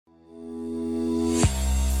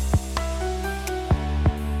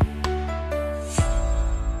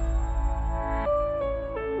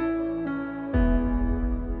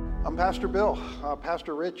Pastor Bill.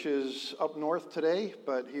 Pastor Rich is up north today,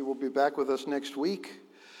 but he will be back with us next week.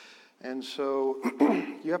 And so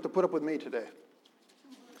you have to put up with me today.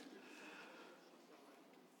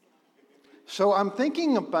 So I'm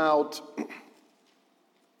thinking about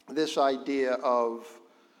this idea of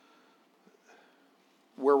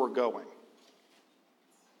where we're going.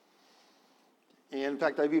 And in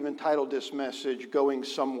fact, I've even titled this message, Going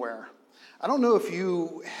Somewhere. I don't know if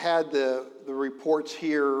you had the reports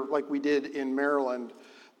here like we did in Maryland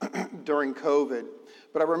during COVID,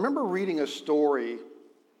 but I remember reading a story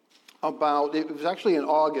about, it was actually in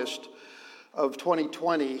August of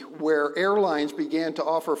 2020, where airlines began to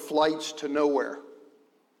offer flights to nowhere.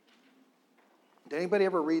 Did anybody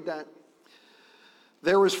ever read that?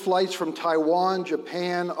 There was flights from Taiwan,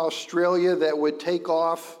 Japan, Australia that would take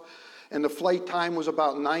off, and the flight time was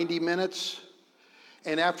about 90 minutes.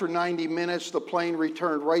 And after 90 minutes, the plane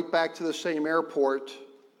returned right back to the same airport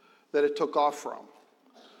that it took off from.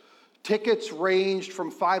 Tickets ranged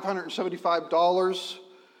from $575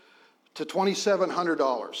 to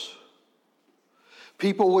 $2,700.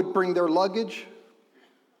 People would bring their luggage.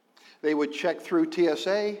 They would check through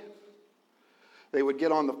TSA. They would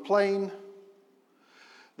get on the plane.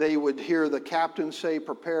 They would hear the captain say,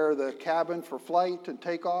 "Prepare the cabin for flight and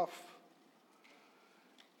takeoff."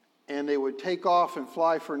 And they would take off and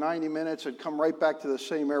fly for 90 minutes and come right back to the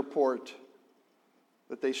same airport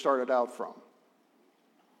that they started out from.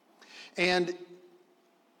 And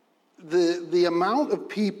the amount of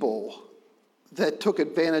people that took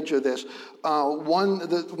advantage of this, one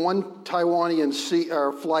Taiwanian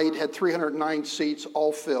flight had 309 seats,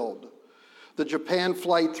 all filled. The Japan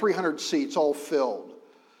flight, 300 seats, all filled.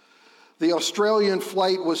 The Australian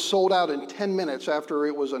flight was sold out in 10 minutes after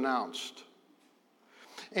it was announced.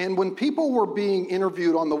 And when people were being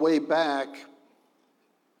interviewed on the way back,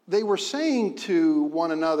 they were saying to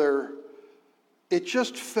one another, it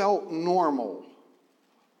just felt normal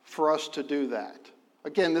for us to do that.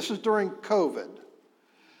 Again, this is during COVID.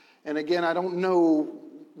 And again, I don't know,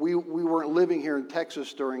 we weren't living here in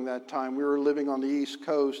Texas during that time. We were living on the East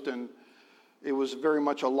Coast, and it was very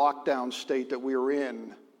much a lockdown state that we were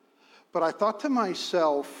in. But I thought to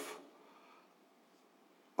myself,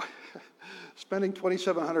 spending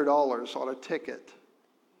 $2,700 on a ticket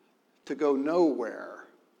to go nowhere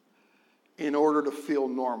in order to feel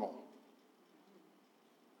normal.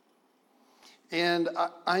 And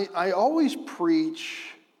I always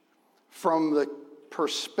preach from the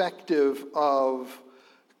perspective of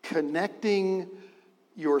connecting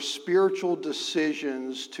your spiritual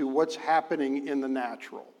decisions to what's happening in the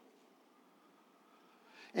natural.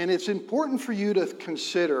 And it's important for you to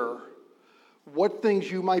consider what things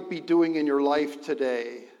you might be doing in your life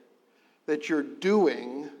today that you're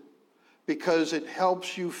doing because it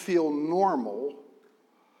helps you feel normal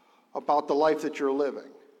about the life that you're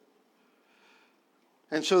living.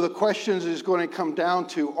 And so the questions is going to come down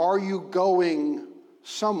to, are you going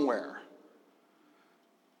somewhere?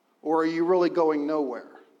 Or are you really going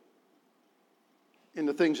nowhere in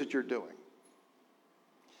the things that you're doing?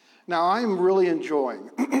 Now, I'm really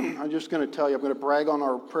enjoying, I'm just going to tell you, I'm going to brag on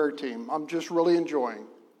our prayer team. I'm just really enjoying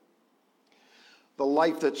the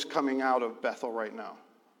life that's coming out of Bethel right now.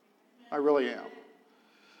 I really am.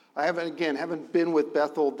 I haven't been with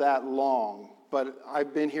Bethel that long, but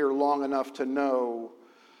I've been here long enough to know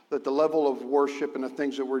that the level of worship and the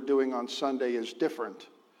things that we're doing on Sunday is different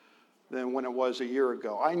than when it was a year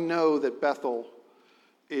ago. I know that Bethel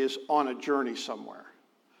is on a journey somewhere.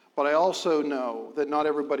 But I also know that not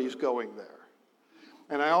everybody's going there.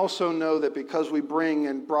 And I also know that because we bring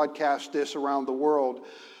and broadcast this around the world,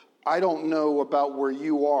 I don't know about where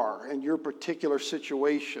you are in your particular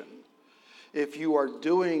situation. If you are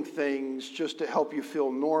doing things just to help you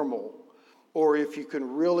feel normal, or if you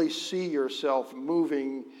can really see yourself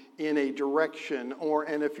moving in a direction,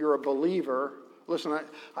 and if you're a believer. Listen,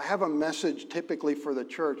 I have a message typically for the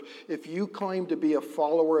church. If you claim to be a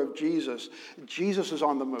follower of Jesus, Jesus is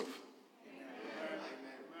on the move. Amen.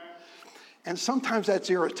 And sometimes that's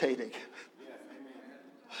irritating.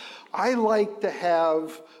 I like to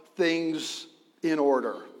have things in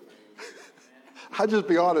order. I'll just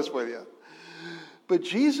be honest with you. But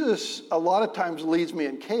Jesus, a lot of times, leads me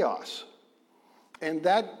in chaos. And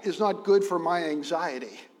that is not good for my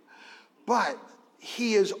anxiety. But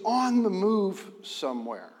he is on the move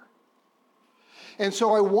somewhere. And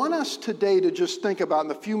so I want us today to just think about, in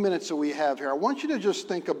the few minutes that we have here, I want you to just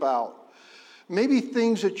think about maybe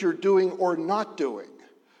things that you're doing or not doing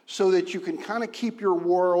so that you can kind of keep your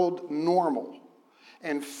world normal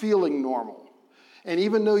and feeling normal. And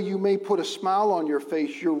even though you may put a smile on your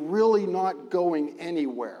face, you're really not going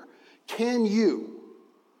anywhere. Can you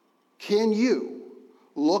Can you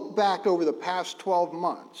look back over the past 12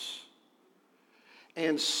 months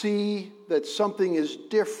and see that something is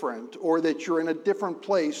different, or that you're in a different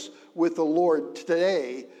place with the Lord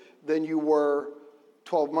today than you were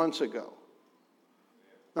 12 months ago?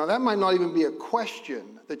 Now, that might not even be a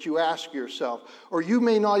question that you ask yourself, or you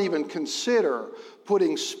may not even consider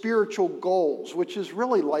putting spiritual goals, which is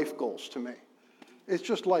really life goals to me. It's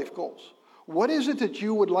just life goals. What is it that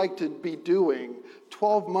you would like to be doing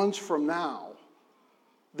 12 months from now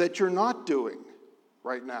that you're not doing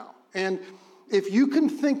right now? And if you can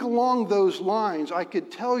think along those lines, I could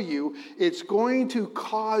tell you it's going to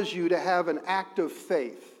cause you to have an act of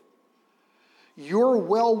faith. Your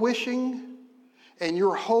well-wishing and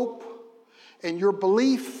your hope and your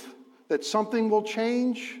belief that something will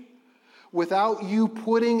change without you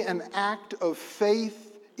putting an act of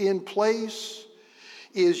faith in place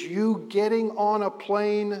is you getting on a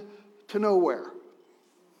plane to nowhere.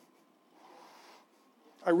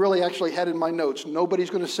 I really actually had in my notes, nobody's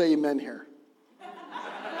going to say amen here.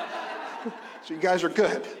 So you guys are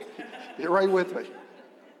good. You're right with me.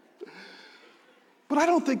 But I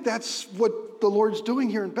don't think that's what the Lord's doing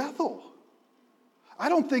here in Bethel. I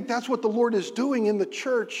don't think that's what the Lord is doing in the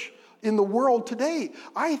church, in the world today.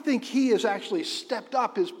 I think he has actually stepped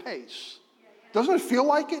up his pace. Doesn't it feel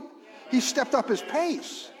like it? He stepped up his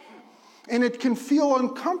pace. And it can feel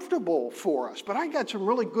uncomfortable for us. But I got some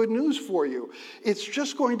really good news for you. It's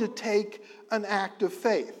just going to take an act of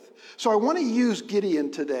faith. So I want to use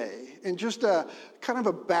Gideon today in just a kind of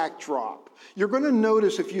a backdrop. You're going to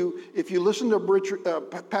notice if you listen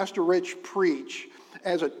to Pastor Rich preach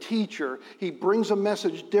as a teacher, he brings a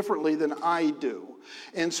message differently than I do.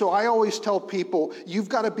 And so I always tell people, you've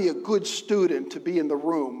got to be a good student to be in the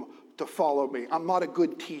room to follow me. I'm not a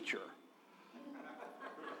good teacher.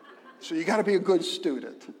 So you got to be a good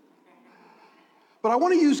student. But I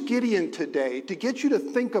want to use Gideon today to get you to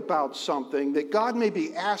think about something that God may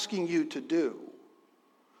be asking you to do.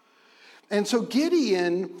 And so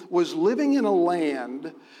Gideon was living in a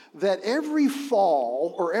land that every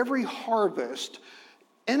fall or every harvest,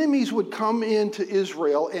 enemies would come into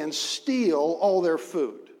Israel and steal all their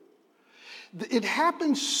food. It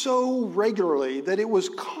happened so regularly that it was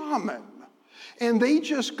common. And they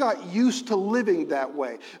just got used to living that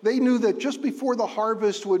way. They knew that just before the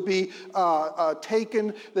harvest would be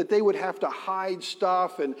taken, that they would have to hide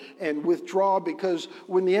stuff and withdraw, because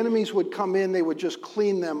when the enemies would come in, they would just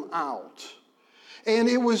clean them out. And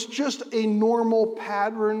it was just a normal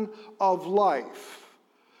pattern of life.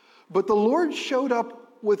 But the Lord showed up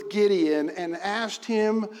with Gideon and asked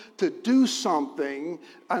him to do something,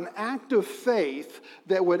 an act of faith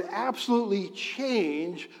that would absolutely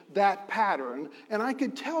change that pattern. And I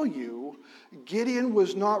could tell you, Gideon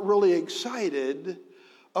was not really excited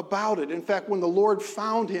about it. In fact, when the Lord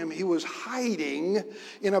found him, he was hiding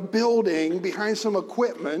in a building behind some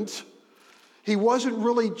equipment. He wasn't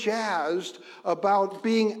really jazzed about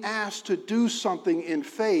being asked to do something in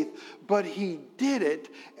faith, but he did it,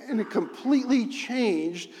 and it completely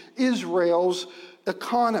changed Israel's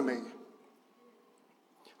economy.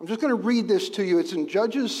 I'm just going to read this to you. It's in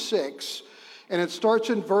Judges 6, and it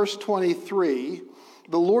starts in verse 23.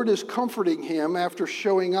 The Lord is comforting him after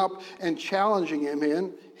showing up and challenging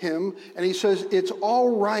him, and he says, "It's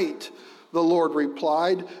all right," the Lord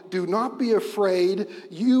replied. "Do not be afraid.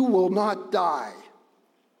 You will not die."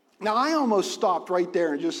 Now, I almost stopped right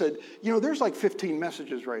there and just said, there's like 15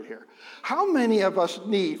 messages right here. How many of us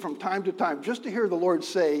need from time to time just to hear the Lord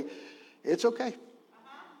say, it's okay.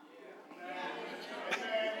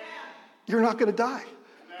 You're not going to die.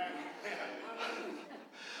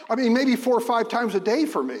 I mean, maybe 4 or 5 times a day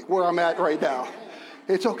for me where I'm at right now.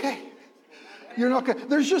 It's okay. You're not going to.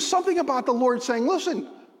 There's just something about the Lord saying, listen,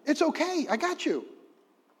 it's okay. I got you.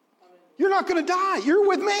 You're not going to die. You're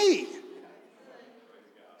with me.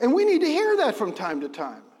 And we need to hear that from time to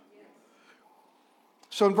time.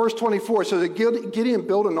 So in verse 24, it says that Gideon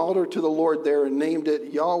built an altar to the Lord there and named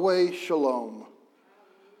it Yahweh Shalom,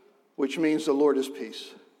 which means the Lord is peace.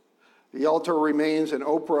 The altar remains in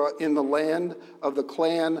Ophrah in the land of the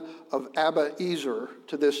clan of Abiezer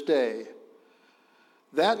to this day.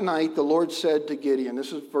 That night the Lord said to Gideon,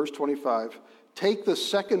 this is verse 25, "Take the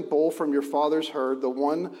second bull from your father's herd, the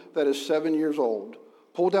one that is 7 years old.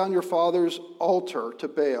 Pull down your father's altar to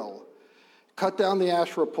Baal. Cut down the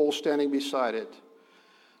Asherah pole standing beside it.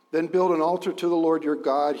 Then build an altar to the Lord your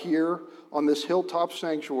God here on this hilltop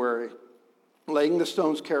sanctuary, laying the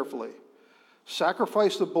stones carefully.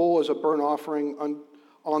 Sacrifice the bull as a burnt offering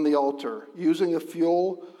on the altar, using as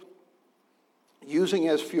fuel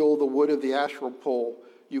the wood of the Asherah pole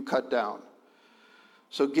you cut down.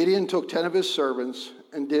 So Gideon took 10 of his servants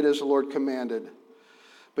and did as the Lord commanded.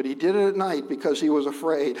 But he did it at night because he was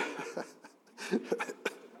afraid.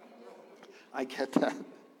 I get that.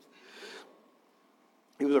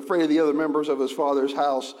 He was afraid of the other members of his father's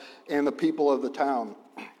house and the people of the town.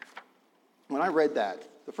 When I read that,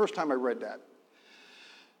 the first time I read that,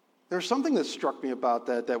 there's something that struck me about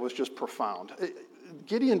that was just profound.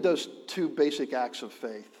 Gideon does two basic acts of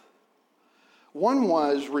faith. One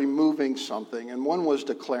was removing something, and one was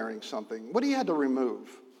declaring something. What he had to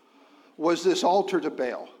remove was this altar to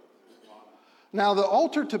Baal. Now, the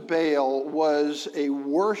altar to Baal was a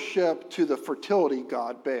worship to the fertility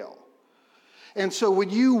god Baal. And so when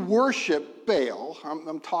you worship Baal,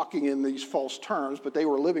 I'm talking in these false terms, but they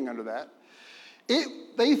were living under that,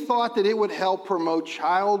 they thought that it would help promote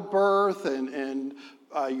childbirth and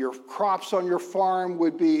your crops on your farm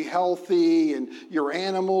would be healthy and your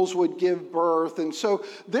animals would give birth. And so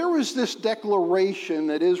there was this declaration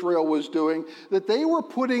that Israel was doing that they were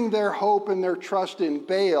putting their hope and their trust in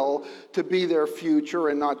Baal to be their future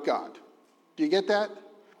and not God. Do you get that?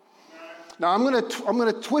 Now, I'm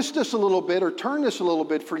going to twist this a little bit or turn this a little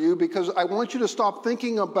bit for you because I want you to stop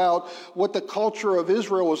thinking about what the culture of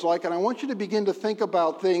Israel was like, and I want you to begin to think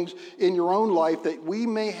about things in your own life that we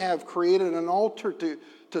may have created an altar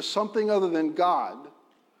to something other than God,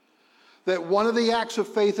 that one of the acts of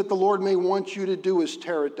faith that the Lord may want you to do is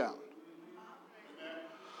tear it down.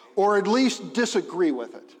 Or at least disagree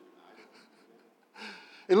with it.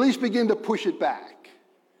 At least begin to push it back.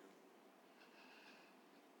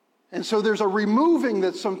 And so there's a removing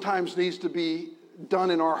that sometimes needs to be done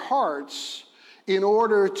in our hearts in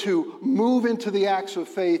order to move into the acts of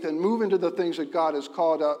faith and move into the things that God has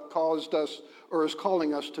caused us or is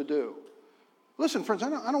calling us to do. Listen, friends, I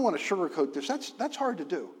don't want to sugarcoat this. That's hard to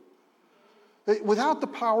do. Without the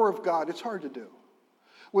power of God, it's hard to do.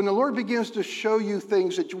 When the Lord begins to show you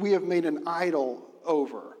things that we have made an idol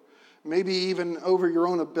over, maybe even over your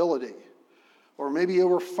own ability, or maybe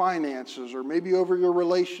over finances, or maybe over your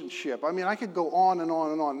relationship. I mean, I could go on and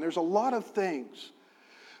on and on. There's a lot of things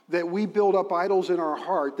that we build up idols in our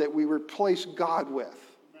heart that we replace God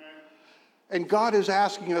with. And God is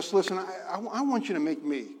asking us, listen, I want you to make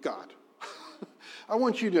me God. I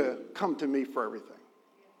want you to come to me for everything.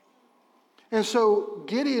 And so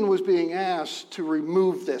Gideon was being asked to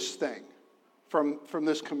remove this thing from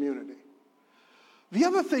this community. The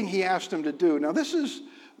other thing he asked him to do, now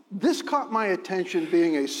this caught my attention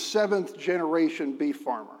being a seventh generation beef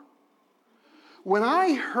farmer. When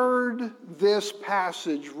I heard this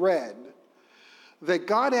passage read, that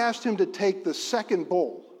God asked him to take the second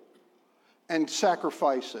bull and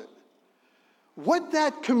sacrifice it, what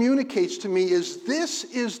that communicates to me is this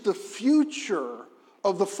is the future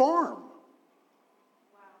of the farm.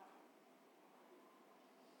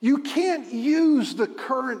 You can't use the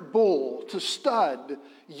current bull to stud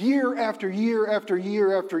year after year after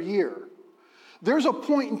year after year. There's a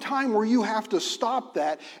point in time where you have to stop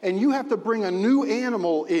that and you have to bring a new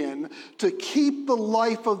animal in to keep the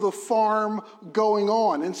life of the farm going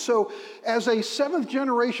on. And so as a seventh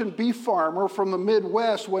generation beef farmer from the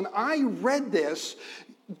Midwest, when I read this,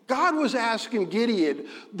 God was asking Gideon,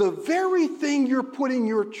 the very thing you're putting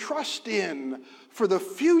your trust in for the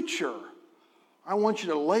future, I want you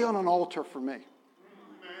to lay on an altar for me.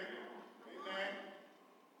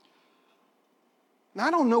 Now,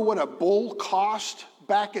 I don't know what a bull cost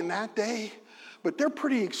back in that day, but they're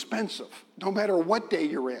pretty expensive, no matter what day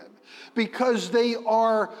you're in, because they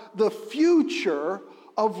are the future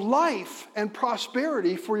of life and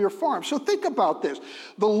prosperity for your farm. So think about this.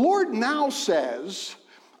 The Lord now says,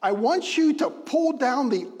 I want you to pull down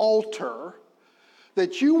the altar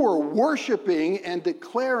that you were worshiping and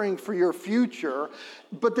declaring for your future,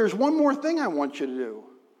 but there's one more thing I want you to do.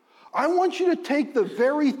 I want you to take the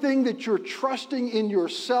very thing that you're trusting in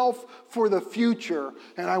yourself for the future,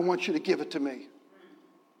 and I want you to give it to me.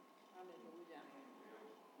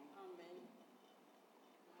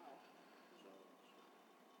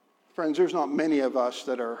 Friends, there's not many of us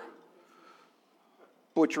that are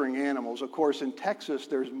butchering animals. Of course, in Texas,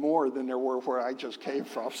 there's more than there were where I just came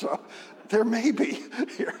from, so there may be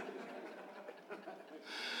here.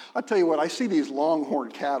 I'll tell you what, I see these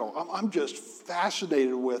longhorn cattle. I'm just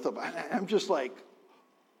fascinated with them. I'm just like,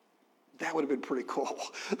 that would have been pretty cool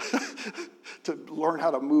to learn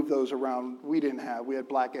how to move those around. We had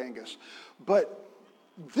Black Angus. But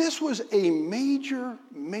this was a major,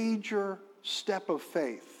 major step of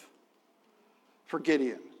faith for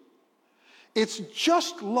Gideon. It's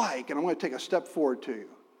just like, and I'm going to take a step forward to you,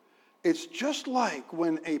 it's just like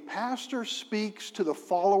when a pastor speaks to the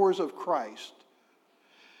followers of Christ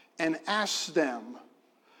and asks them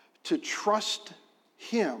to trust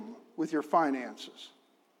Him with your finances.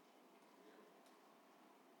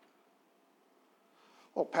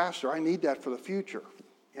 Oh, Pastor, I need that for the future.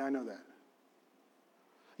 Yeah, I know that.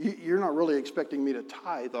 You're not really expecting me to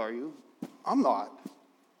tithe, are you? I'm not.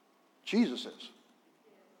 Jesus is.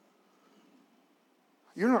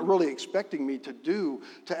 You're not really expecting me to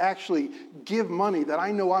actually give money that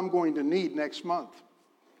I know I'm going to need next month.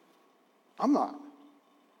 I'm not.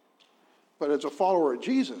 But as a follower of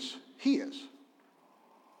Jesus, He is.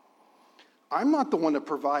 I'm not the one that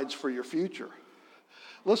provides for your future.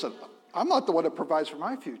 Listen, I'm not the one that provides for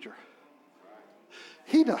my future.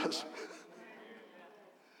 He does.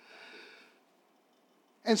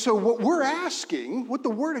 And so what we're asking, what the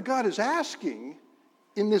Word of God is asking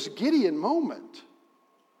in this Gideon moment,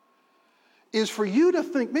 is for you to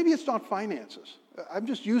think, maybe it's not finances. I'm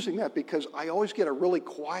just using that because I always get a really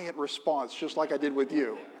quiet response, just like I did with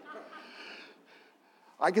you.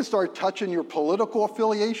 I can start touching your political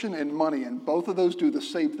affiliation and money, and both of those do the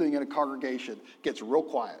same thing in a congregation. It gets real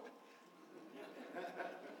quiet.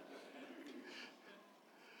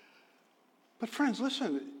 But friends,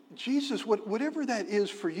 listen, Jesus, whatever that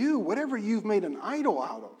is for you, whatever you've made an idol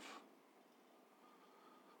out of,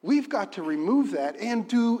 we've got to remove that and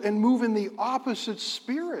move in the opposite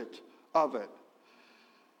spirit of it.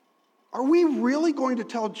 Are we really going to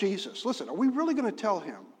tell Jesus, listen, are we really going to tell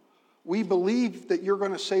Him, we believe that you're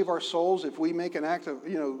going to save our souls if we make an act of,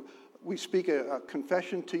 we speak a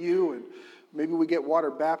confession to you and maybe we get water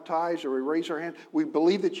baptized or we raise our hand. We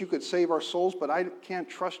believe that you could save our souls, but I can't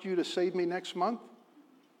trust you to save me next month?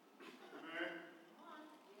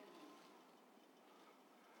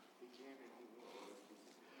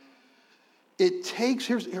 It takes,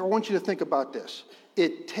 here, I want you to think about this.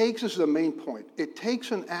 It takes, this is the main point, it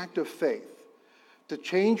takes an act of faith to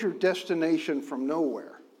change your destination from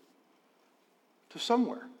nowhere to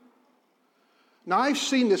somewhere. Now, I've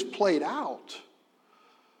seen this played out.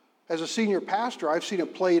 As a senior pastor, I've seen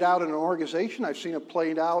it played out in an organization. I've seen it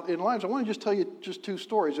played out in lives. I want to just tell you just two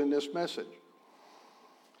stories in this message.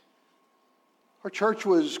 Our church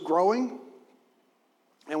was growing,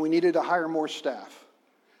 and we needed to hire more staff.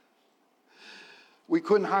 We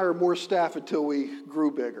couldn't hire more staff until we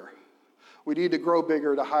grew bigger. We needed to grow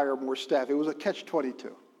bigger to hire more staff. It was a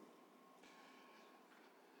catch-22.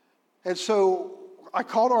 And so I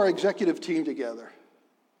called our executive team together.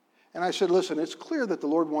 And I said, listen, it's clear that the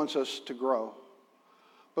Lord wants us to grow,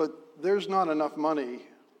 but there's not enough money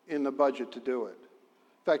in the budget to do it.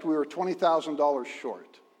 In fact, we were $20,000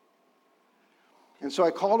 short. And so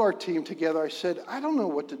I called our team together. I said, I don't know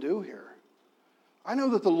what to do here. I know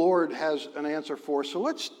that the Lord has an answer for us, so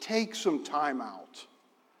let's take some time out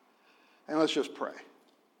and let's just pray.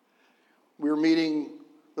 We were meeting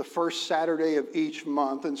the first Saturday of each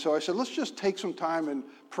month, and so I said, let's just take some time and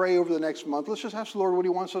pray over the next month. Let's just ask the Lord what He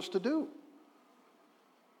wants us to do.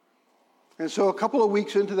 And so a couple of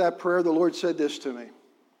weeks into that prayer, the Lord said this to me.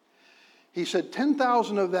 He said,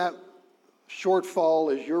 10,000 of that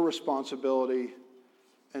shortfall is your responsibility,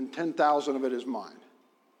 and 10,000 of it is mine.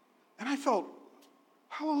 And I felt,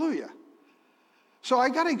 hallelujah. So I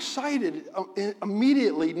got excited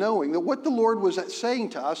immediately knowing that what the Lord was saying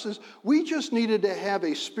to us is we just needed to have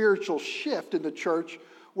a spiritual shift in the church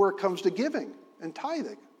where it comes to giving and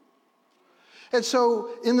tithing. And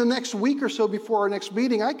so in the next week or so before our next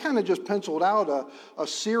meeting, I kind of just penciled out a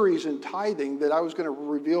series in tithing that I was going to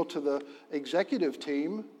reveal to the executive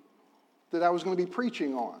team that I was going to be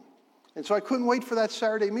preaching on. And so I couldn't wait for that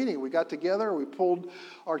Saturday meeting. We got together, we pulled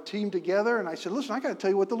our team together, and I said, listen, I got to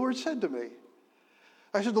tell you what the Lord said to me.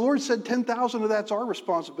 I said, the Lord said 10,000 of that's our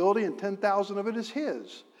responsibility and 10,000 of it is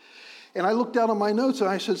His. And I looked down on my notes and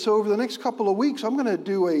I said, so over the next couple of weeks, I'm going to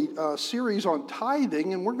do a series on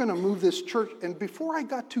tithing and we're going to move this church. And before I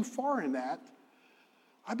got too far in that,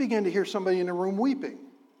 I began to hear somebody in the room weeping.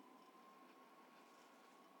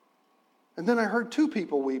 And then I heard 2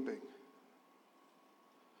 people weeping.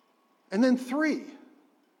 And then 3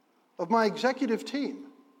 of my executive team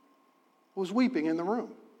was weeping in the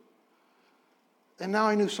room. And now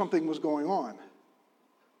I knew something was going on.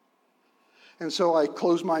 And so I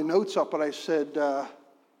closed my notes up and I said,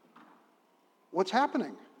 what's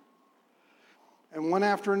happening? And one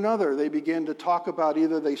after another, they began to talk about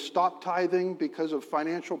either they stopped tithing because of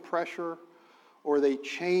financial pressure or they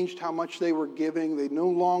changed how much they were giving. They no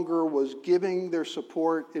longer was giving their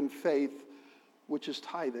support in faith, which is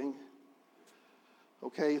tithing.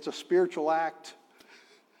 Okay, it's a spiritual act.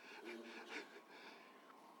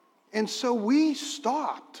 And so we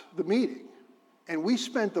stopped the meeting and we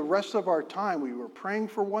spent the rest of our time, we were praying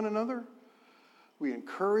for one another, we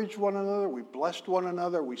encouraged one another, we blessed one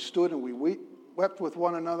another, we stood and we wept with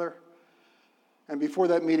one another. And before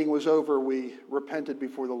that meeting was over, we repented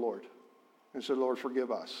before the Lord and said, Lord,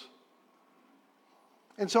 forgive us.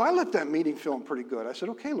 And so I left that meeting feeling pretty good. I said,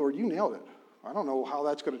 okay, Lord, you nailed it. I don't know how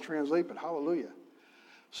that's going to translate, but hallelujah.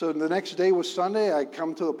 So the next day was Sunday. I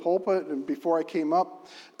come to the pulpit, and before I came up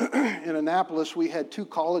in Annapolis, we had 2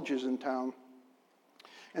 colleges in town.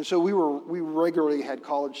 And so we regularly had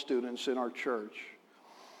college students in our church.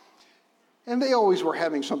 And they always were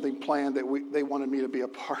having something planned that they wanted me to be a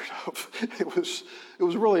part of. It was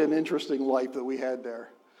really an interesting life that we had there.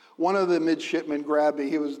 One of the midshipmen grabbed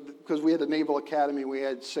me. Because we had a Naval Academy, we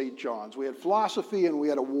had St. John's. We had philosophy, and we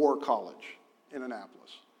had a war college in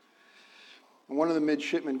Annapolis. And one of the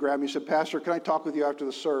midshipmen grabbed me and said, Pastor, can I talk with you after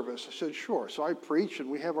the service? I said, sure. So I preached, and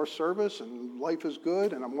we have our service, and life is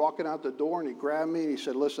good. And I'm walking out the door, and he grabbed me, and he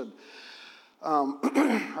said, listen,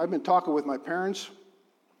 I've been talking with my parents,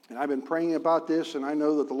 and I've been praying about this, and I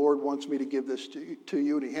know that the Lord wants me to give this to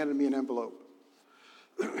you. And he handed me an envelope.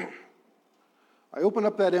 I opened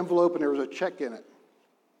up that envelope, and there was a check in it.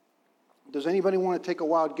 Does anybody want to take a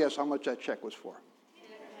wild guess how much that check was for?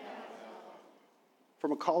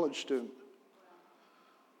 From a college student.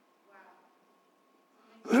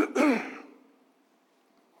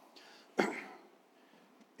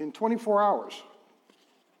 In 24 hours.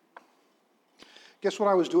 Guess what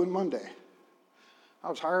I was doing Monday? I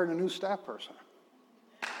was hiring a new staff person.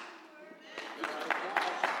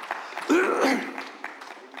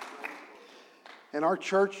 And our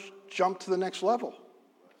church jumped to the next level.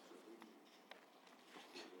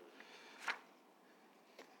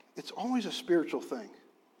 It's always a spiritual thing.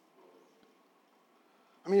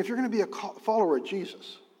 I mean, if you're going to be a follower of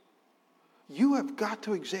Jesus, you have got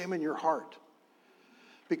to examine your heart.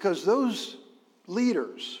 Because those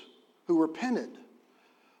leaders who repented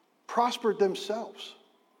prospered themselves.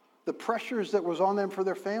 The pressures that was on them for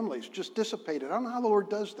their families just dissipated. I don't know how the Lord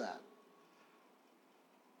does that.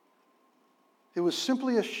 It was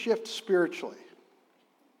simply a shift spiritually.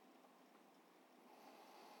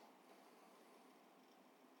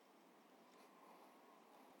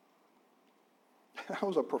 That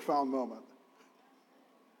was a profound moment.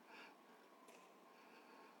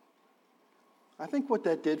 I think what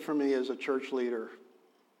that did for me as a church leader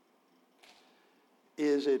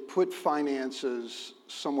is it put finances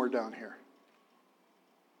somewhere down here.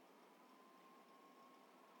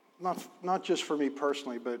 Not just for me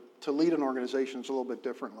personally, but to lead an organization is a little bit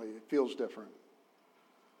differently. It feels different.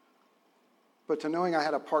 But to knowing I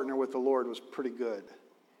had a partner with the Lord was pretty good.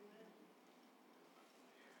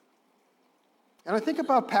 And I think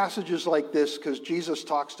about passages like this because Jesus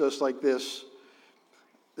talks to us like this.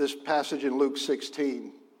 This passage in Luke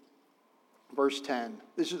 16, verse 10.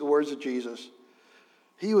 This is the words of Jesus.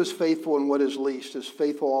 He who is faithful in what is least is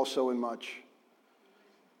faithful also in much.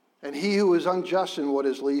 And he who is unjust in what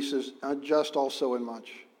is least is unjust also in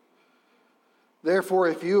much. Therefore,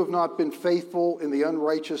 if you have not been faithful in the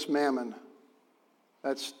unrighteous mammon,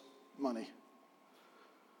 that's money,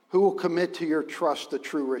 who will commit to your trust the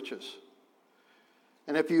true riches?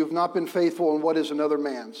 And if you have not been faithful in what is another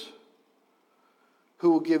man's, who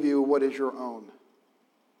will give you what is your own?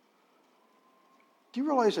 Do you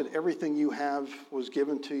realize that everything you have was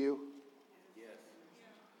given to you? Yes.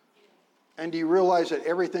 And do you realize that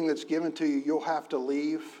everything that's given to you, you'll have to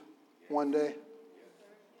leave one day?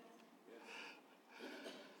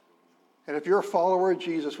 And if you're a follower of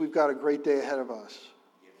Jesus, we've got a great day ahead of us.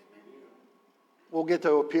 We'll get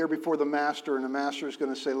to appear before the Master, and the Master is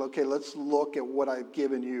going to say, okay, let's look at what I've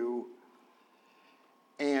given you.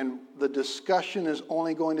 And the discussion is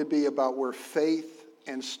only going to be about where faith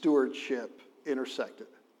and stewardship intersected.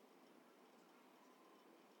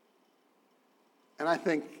 And I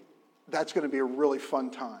think that's going to be a really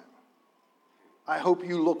fun time. I hope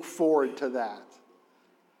you look forward to that.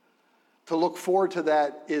 To look forward to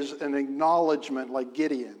that is an acknowledgement, like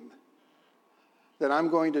Gideon, that I'm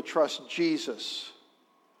going to trust Jesus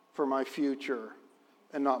for my future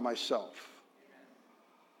and not myself.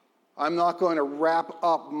 I'm not going to wrap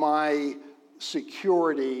up my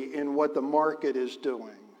security in what the market is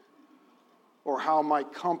doing or how my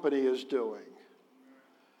company is doing.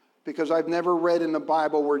 Because I've never read in the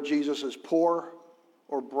Bible where Jesus is poor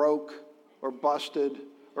or broke or busted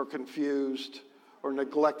or confused or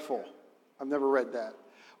neglectful. I've never read that.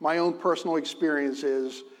 My own personal experience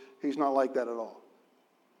is he's not like that at all.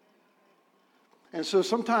 And so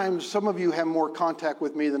sometimes some of you have more contact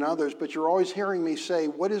with me than others, but you're always hearing me say,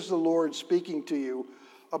 what is the Lord speaking to you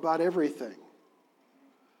about everything?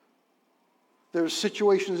 There's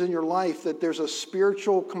situations in your life that there's a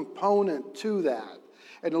spiritual component to that.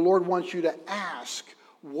 And the Lord wants you to ask,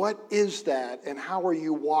 what is that and how are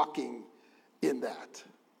you walking in that?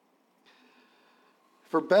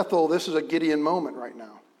 For Bethel, this is a Gideon moment right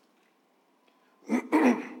now.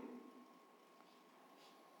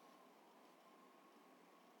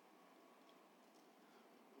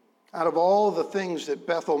 Out of all the things that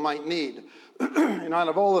Bethel might need, and out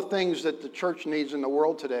of all the things that the church needs in the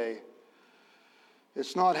world today,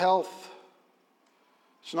 it's not health,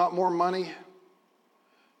 it's not more money,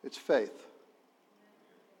 it's faith.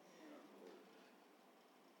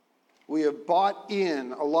 We have bought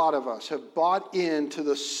in, a lot of us have bought into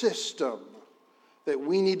the system that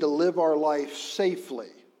we need to live our life safely.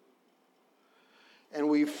 And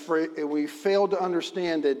we failed to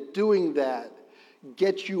understand that doing that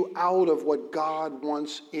gets you out of what God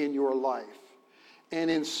wants in your life.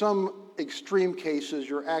 And in some extreme cases,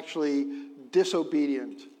 you're actually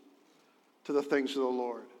disobedient to the things of the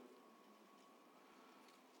Lord.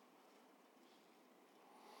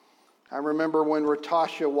 I remember when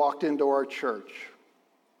Ratasha walked into our church.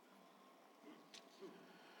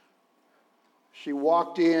 She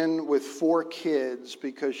walked in with 4 kids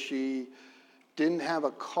because she didn't have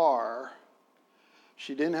a car,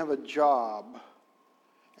 she didn't have a job,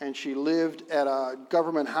 and she lived at a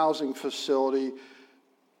government housing facility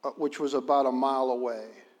which was about a mile away.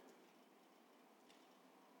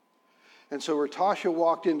 And so Ratasha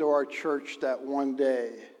walked into our church that one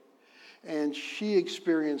day, and she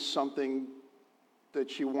experienced something that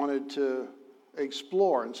she wanted to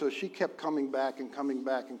explore. And so she kept coming back and coming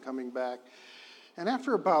back and coming back. And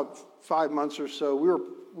after about 5 months or so,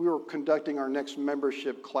 we were conducting our next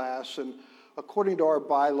membership class. And according to our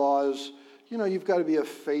bylaws, you know, you've got to be a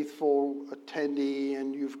faithful attendee,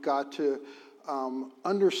 and you've got to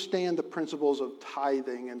understand the principles of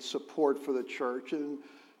tithing and support for the church. And,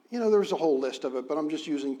 you know, there's a whole list of it, but I'm just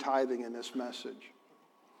using tithing in this message.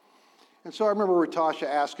 And so I remember Ratasha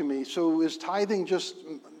asking me, so is tithing just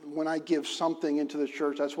when I give something into the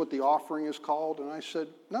church, that's what the offering is called? And I said,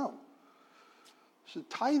 no. So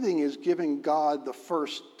tithing is giving God the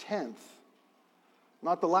first tenth,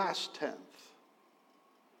 not the last tenth.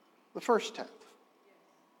 The first tenth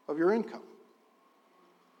of your income.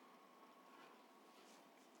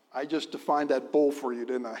 I just defined that bowl for you,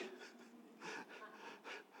 didn't I?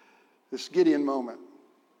 This Gideon moment.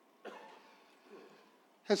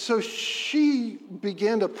 And so she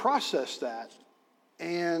began to process that,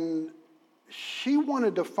 and she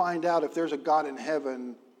wanted to find out if there's a God in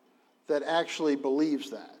heaven that actually believes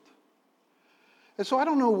that. And so I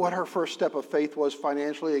don't know what her first step of faith was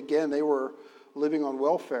financially. Again, they were living on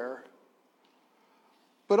welfare.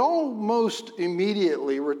 But almost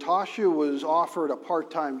immediately, Ratasha was offered a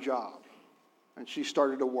part-time job, and she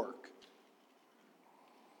started to work.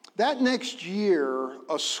 That next year,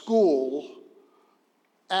 a school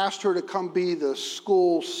asked her to come be the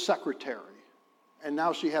school secretary, and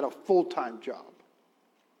now she had a full-time job.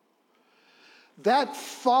 That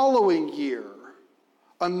following year,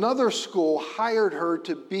 another school hired her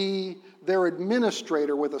to be their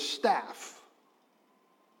administrator with a staff.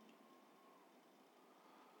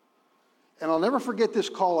 And I'll never forget this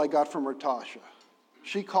call I got from Ratasha.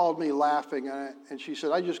 She called me laughing, and she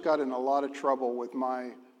said, I just got in a lot of trouble with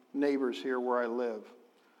my neighbors here where I live.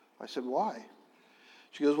 I said, why?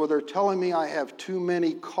 She goes, well, they're telling me I have too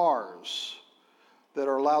many cars that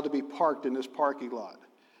are allowed to be parked in this parking lot.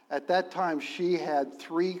 At that time, she had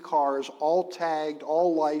 3 cars, all tagged,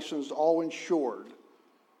 all licensed, all insured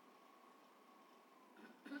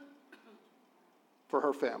for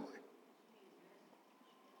her family.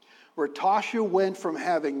 Ratasha went from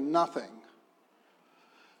having nothing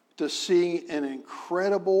to seeing an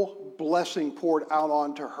incredible blessing poured out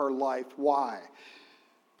onto her life. Why?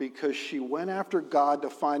 Because she went after God to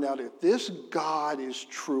find out if this God is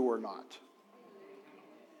true or not.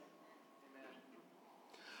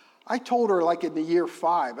 I told her, like in the year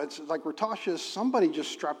 5, it's like, Ratasha, somebody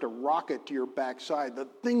just strapped a rocket to your backside. The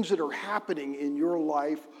things that are happening in your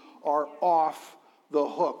life are off the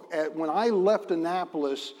hook. When I left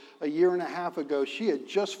Annapolis a year and a half ago, she had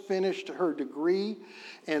just finished her degree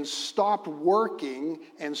and stopped working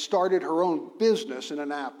and started her own business in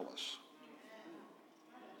Annapolis.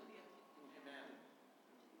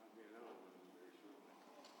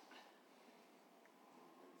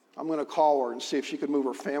 I'm going to call her and see if she could move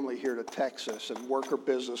her family here to Texas and work her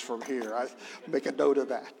business from here. I make a note of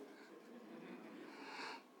that.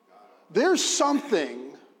 There's something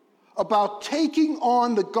about taking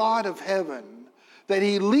on the God of heaven that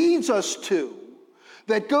he leads us to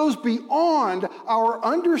that goes beyond our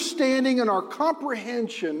understanding and our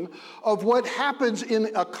comprehension of what happens in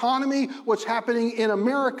the economy, what's happening in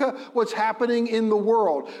America, what's happening in the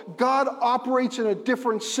world. God operates in a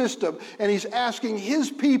different system, and he's asking his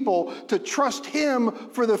people to trust him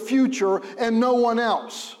for the future and no one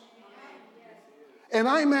else. And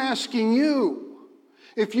I'm asking you,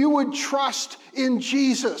 if you would trust in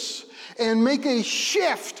Jesus and make a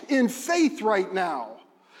shift in faith right now,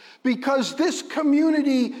 because this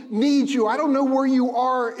community needs you. I don't know where you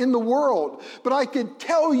are in the world, but I could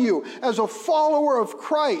tell you, as a follower of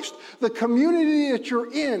Christ, the community that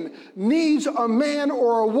you're in needs a man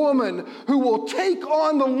or a woman who will take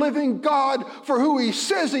on the living God for who he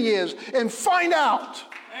says he is and find out.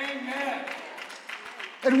 Amen.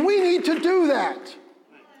 And we need to do that.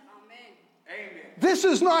 Amen. This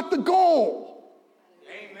is not the goal.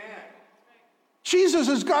 Jesus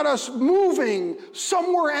has got us moving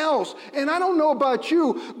somewhere else. And I don't know about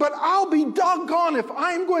you, but I'll be doggone if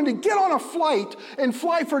I'm going to get on a flight and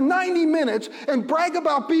fly for 90 minutes and brag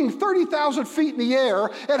about being 30,000 feet in the air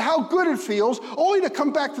and how good it feels, only to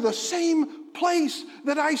come back to the same place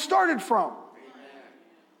that I started from.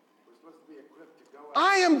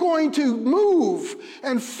 I am going to move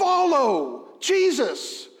and follow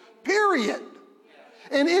Jesus, period.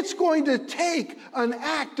 And it's going to take an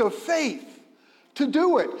act of faith to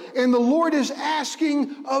do it. And the Lord is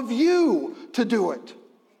asking of you to do it.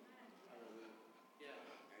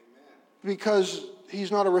 Because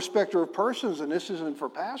he's not a respecter of persons, and this isn't for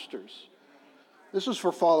pastors. This is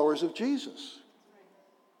for followers of Jesus.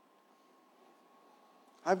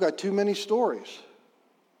 I've got too many stories.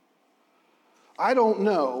 I don't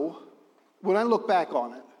know, when I look back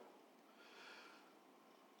on it,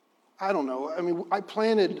 I don't know. I mean, I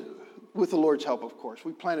planted, with the Lord's help, of course,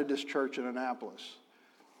 we planted this church in Annapolis.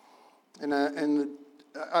 And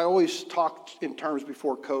I always talked in terms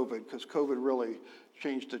before COVID, because COVID really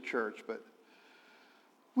changed the church. But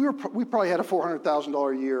we probably had a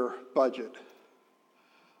 $400,000 a year budget.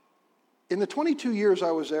 In the 22 years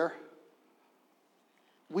I was there,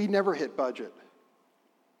 we never hit budget.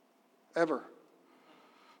 Ever.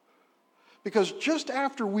 Because just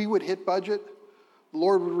after we would hit budget, the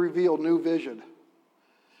Lord would reveal new vision.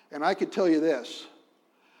 And I could tell you this,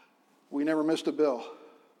 we never missed a bill.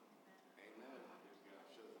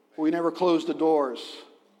 We never closed the doors.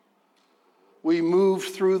 We moved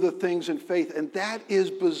through the things in faith, and that is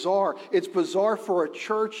bizarre. It's bizarre for a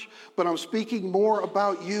church, but I'm speaking more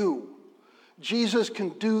about you. Jesus can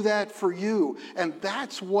do that for you. And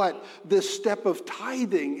that's what this step of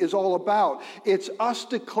tithing is all about. It's us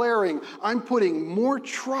declaring, I'm putting more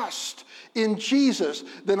trust in Jesus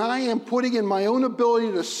than I am putting in my own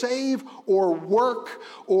ability to save or work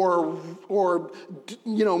or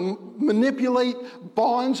manipulate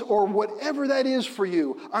bonds or whatever that is for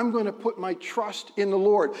you. I'm going to put my trust in the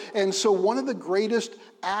Lord. And so one of the greatest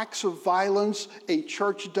acts of violence a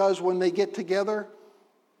church does when they get together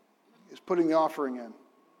is putting the offering in.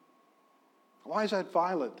 Why is that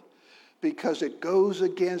violent? Because it goes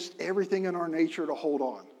against everything in our nature to hold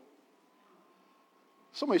on.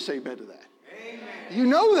 Somebody say amen to that. Amen. You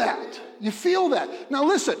know that. You feel that. Now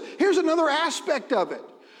listen, here's another aspect of it.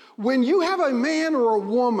 When you have a man or a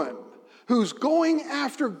woman who's going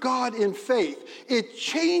after God in faith, it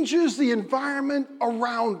changes the environment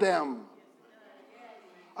around them.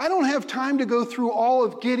 I don't have time to go through all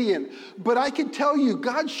of Gideon, but I can tell you,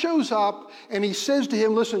 God shows up and he says to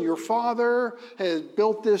him, listen, your father has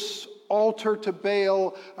built this altar to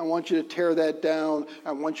Baal. I want you to tear that down.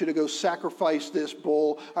 I want you to go sacrifice this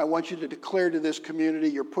bull. I want you to declare to this community,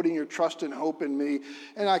 you're putting your trust and hope in me.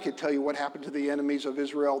 And I can tell you what happened to the enemies of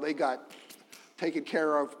Israel. They got taken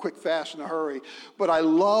care of quick, fast, in a hurry. But I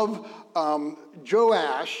love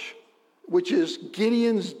Joash, which is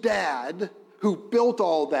Gideon's dad, who built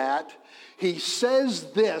all that. He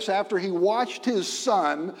says this after he watched his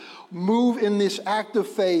son move in this act of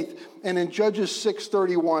faith. And in Judges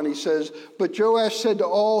 6:31, he says, but Joash said to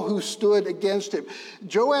all who stood against him.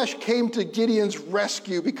 Joash came to Gideon's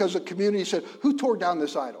rescue because the community said, who tore down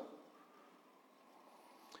this idol?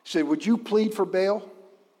 He said, would you plead for Baal?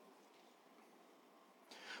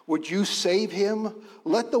 Would you save him?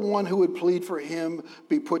 Let the one who would plead for him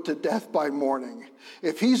be put to death by morning.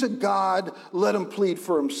 If he's a god, let him plead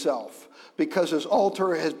for himself, because his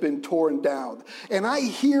altar has been torn down. And I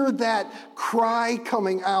hear that cry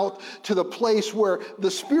coming out to the place where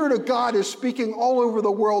the Spirit of God is speaking all over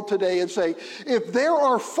the world today and saying, if there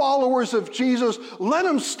are followers of Jesus, let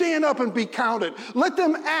them stand up and be counted. Let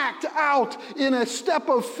them act out in a step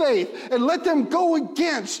of faith, and let them go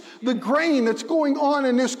against the grain that's going on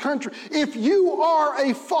in this this country. If you are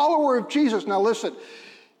a follower of Jesus, now listen,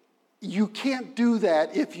 you can't do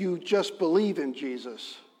that if you just believe in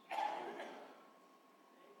Jesus.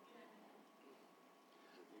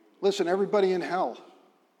 Listen, everybody in hell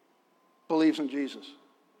believes in Jesus.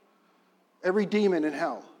 Every demon in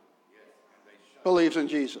hell believes in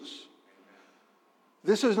Jesus.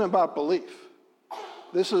 This isn't about belief.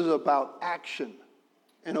 This is about action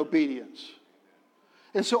and obedience.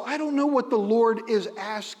 And so I don't know what the Lord is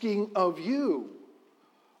asking of you.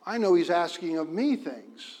 I know he's asking of me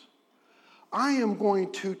things. I am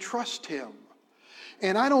going to trust him.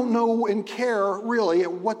 And I don't know and care really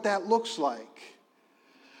at what that looks like.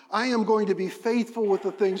 I am going to be faithful with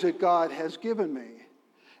the things that God has given me.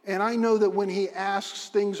 And I know that when he asks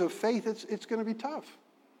things of faith, it's going to be tough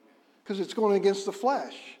because it's going against the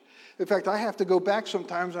flesh. In fact, I have to go back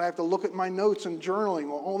sometimes and I have to look at my notes and journaling,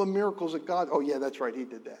 all the miracles that God, oh yeah, that's right, he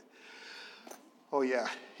did that. Oh yeah,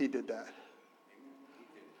 he did that.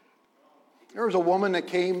 There was a woman that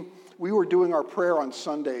came, we were doing our prayer on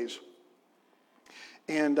Sundays,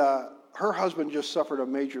 and her husband just suffered a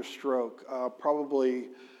major stroke, probably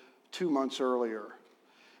 2 months earlier.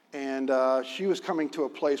 And she was coming to a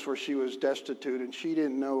place where she was destitute, and she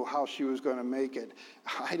didn't know how she was going to make it.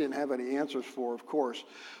 I didn't have any answers for her, of course,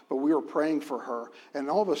 but we were praying for her. And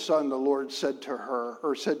all of a sudden, the Lord said to her,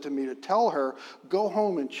 or said to me to tell her, go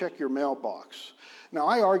home and check your mailbox. Now,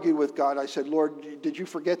 I argued with God. I said, Lord, did you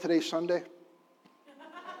forget today's Sunday?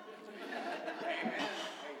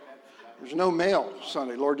 There's no mail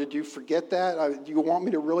Sunday. Lord, did you forget that? Do you want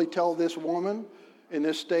me to really tell this woman in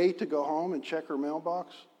this state to go home and check her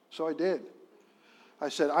mailbox? So I did. I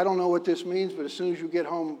said, I don't know what this means, but as soon as you get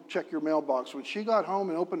home, check your mailbox. When she got home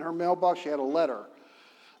and opened her mailbox, she had a letter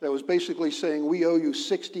that was basically saying, we owe you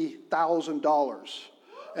 $60,000,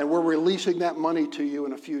 and we're releasing that money to you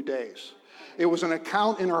in a few days. It was an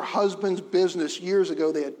account in her husband's business years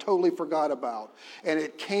ago they had totally forgot about, and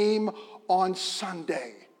it came on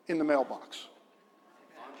Sunday in the mailbox.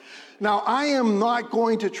 Now, I am not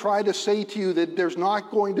going to try to say to you that there's not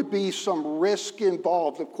going to be some risk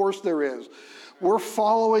involved. Of course there is. We're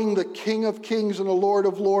following the King of Kings and the Lord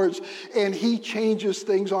of Lords, and he changes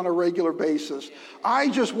things on a regular basis. I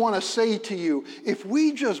just want to say to you, if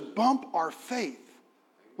we just bump our faith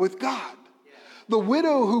with God, the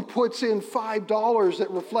widow who puts in $5 that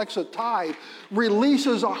reflects a tithe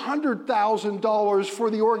releases $100,000 for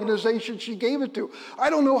the organization she gave it to. I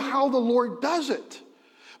don't know how the Lord does it.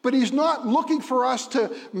 But he's not looking for us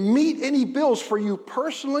to meet any bills for you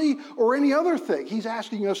personally or any other thing. He's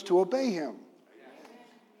asking us to obey him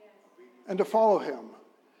and to follow him.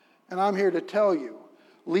 And I'm here to tell you,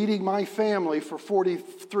 leading my family for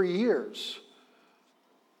 43 years,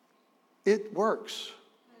 it works.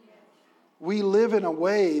 We live in a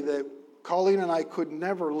way that Colleen and I could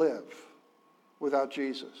never live without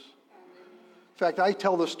Jesus. In fact, I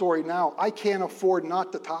tell the story now, I can't afford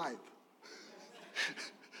not to tithe.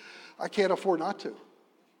 I can't afford not to.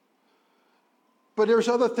 But there's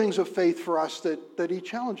other things of faith for us that he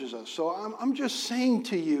challenges us. So I'm just saying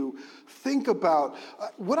to you, think about,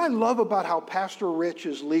 what I love about how Pastor Rich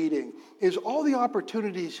is leading is all the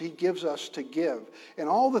opportunities he gives us to give and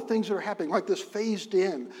all the things that are happening, like this phased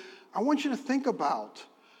in. I want you to think about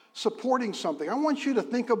supporting something. I want you to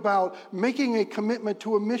think about making a commitment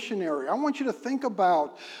to a missionary. I want you to think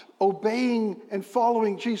about obeying and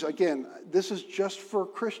following Jesus. Again, this is just for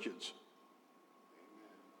Christians.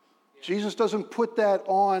 Jesus doesn't put that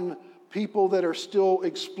on people that are still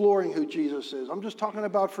exploring who Jesus is. I'm just talking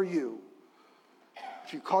about for you.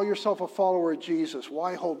 If you call yourself a follower of Jesus,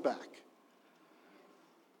 why hold back?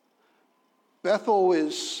 Bethel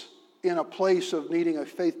is in a place of needing a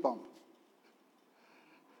faith bump.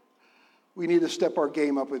 We need to step our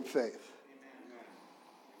game up in faith.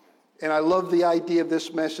 And I love the idea of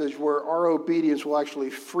this message where our obedience will actually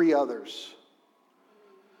free others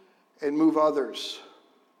and move others.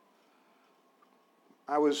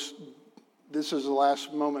 This is the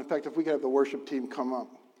last moment. In fact, if we could have the worship team come up.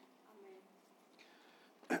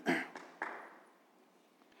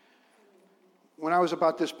 When I was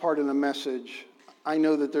about this part of the message, I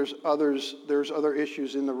know that there's other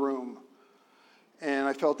issues in the room. And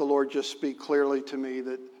I felt the Lord just speak clearly to me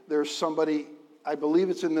that there's somebody, I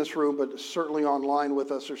believe it's in this room, but certainly online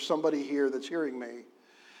with us, there's somebody here that's hearing me,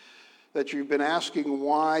 that you've been asking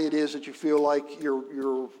why it is that you feel like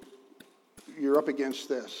you're up against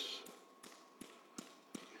this.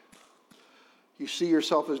 You see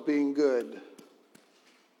yourself as being good.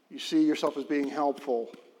 You see yourself as being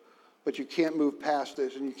helpful, but you can't move past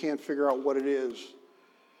this and you can't figure out what it is.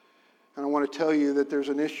 And I want to tell you that there's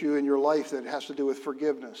an issue in your life that has to do with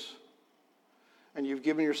forgiveness. and you've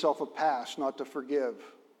given yourself a pass not to forgive.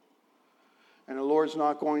 And the Lord's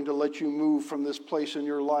not going to let you move from this place in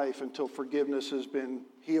your life until forgiveness has been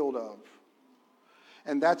healed of.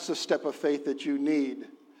 And that's the step of faith that you need.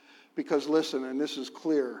 Because listen, and this is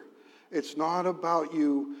clear, it's not about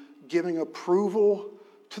you giving approval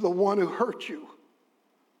to the one who hurt you.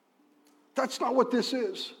 That's not what this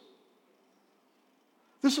is.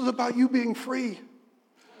 This is about you being free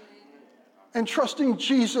and trusting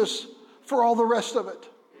Jesus for all the rest of it.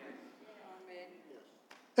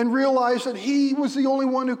 And realize that he was the only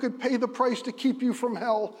one who could pay the price to keep you from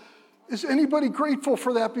hell. Is anybody grateful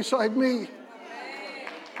for that beside me?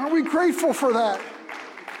 Are we grateful for that?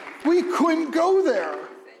 We couldn't go there.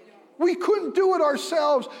 We couldn't do it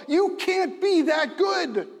ourselves. You can't be that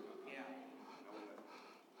good.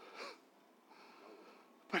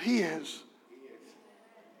 But he is.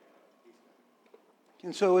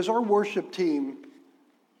 And so as our worship team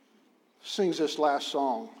sings this last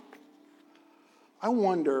song, I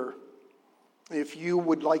wonder if you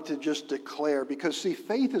would like to just declare, because see,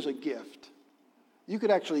 faith is a gift. You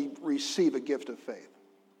could actually receive a gift of faith.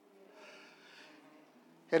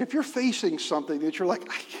 And if you're facing something that you're like,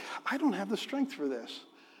 I don't have the strength for this,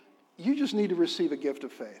 you just need to receive a gift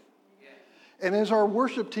of faith. And as our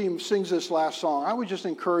worship team sings this last song, I would just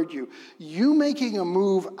encourage you, you making a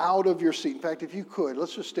move out of your seat. In fact, if you could,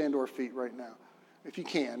 let's just stand to our feet right now, if you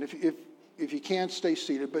can. If you can't, stay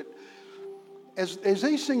seated. But as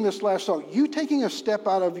they sing this last song, you taking a step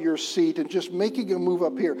out of your seat and just making a move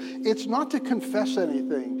up here, it's not to confess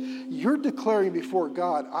anything. You're declaring before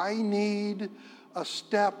God, I need a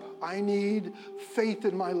step, I need faith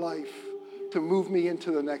in my life to move me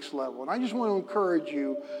into the next level. And I just want to encourage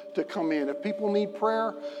you to come in. If people need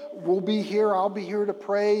prayer, we'll be here. I'll be here to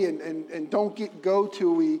pray. And don't go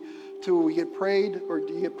till we get prayed or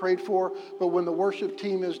get prayed for. But when the worship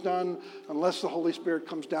team is done, unless the Holy Spirit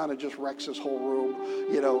comes down and just wrecks this whole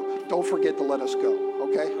room, don't forget to let us go,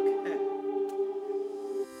 okay?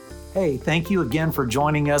 Hey, thank you again for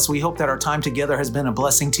joining us. We hope that our time together has been a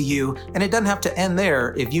blessing to you. And it doesn't have to end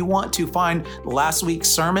there. If you want to find last week's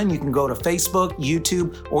sermon, you can go to Facebook,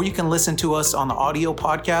 YouTube, or you can listen to us on the audio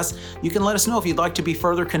podcast. You can let us know if you'd like to be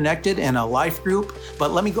further connected in a life group.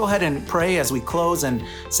 But let me go ahead and pray as we close and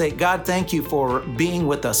say, God, thank you for being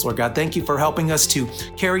with us, Lord God. Thank you for helping us to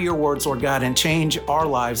carry your words, Lord God, and change our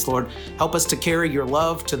lives, Lord. Help us to carry your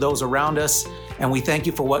love to those around us. And we thank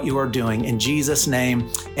you for what you are doing. In Jesus' name,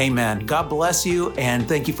 amen. God bless you, and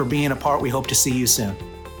thank you for being a part. We hope to see you soon.